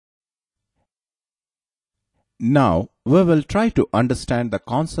Now we will try to understand the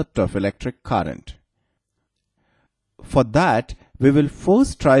concept of electric current. For that, we will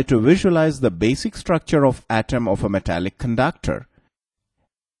first try to visualize the basic structure of atom of a metallic conductor.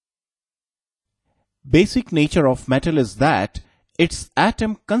 Basic nature of metal is that its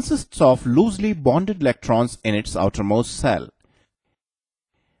atom consists of loosely bonded electrons in its outermost cell.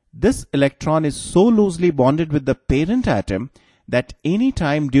 This electron is so loosely bonded with the parent atom that any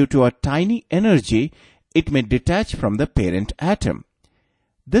time due to a tiny energy, it may detach from the parent atom.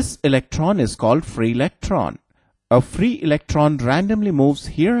 This electron is called free electron. A free electron randomly moves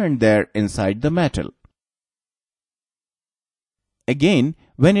here and there inside the metal. Again,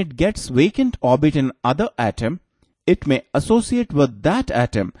 when it gets vacant orbit in other atom, it may associate with that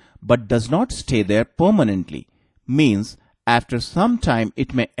atom but does not stay there permanently. Means, after some time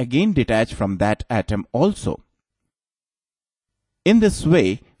it may again detach from that atom also. In this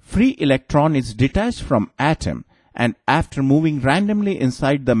way, free electron is detached from atom, and after moving randomly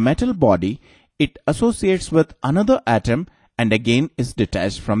inside the metal body, it associates with another atom and again is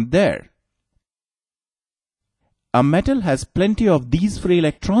detached from there. A metal has plenty of these free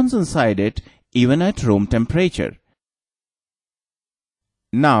electrons inside it even at room temperature.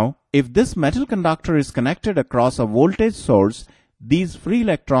 Now, if this metal conductor is connected across a voltage source, these free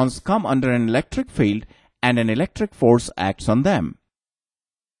electrons come under an electric field and an electric force acts on them.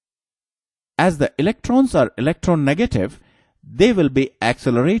 As the electrons are electronegative, they will be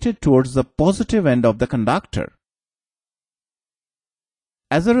accelerated towards the positive end of the conductor.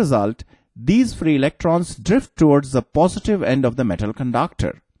 As a result, these free electrons drift towards the positive end of the metal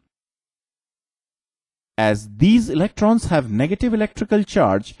conductor. As these electrons have negative electrical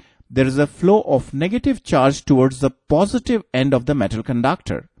charge, there is a flow of negative charge towards the positive end of the metal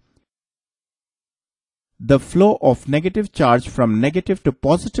conductor. The flow of negative charge from negative to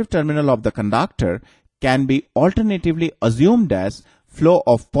positive terminal of the conductor can be alternatively assumed as flow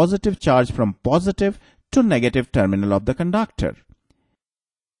of positive charge from positive to negative terminal of the conductor.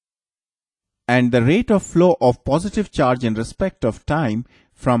 And the rate of flow of positive charge in respect of time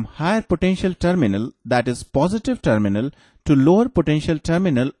from higher potential terminal, that is positive terminal, to lower potential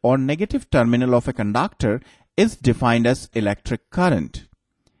terminal or negative terminal of a conductor is defined as electric current.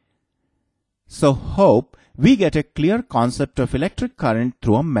 So hope we get a clear concept of electric current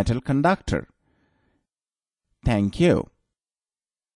through a metal conductor. Thank you.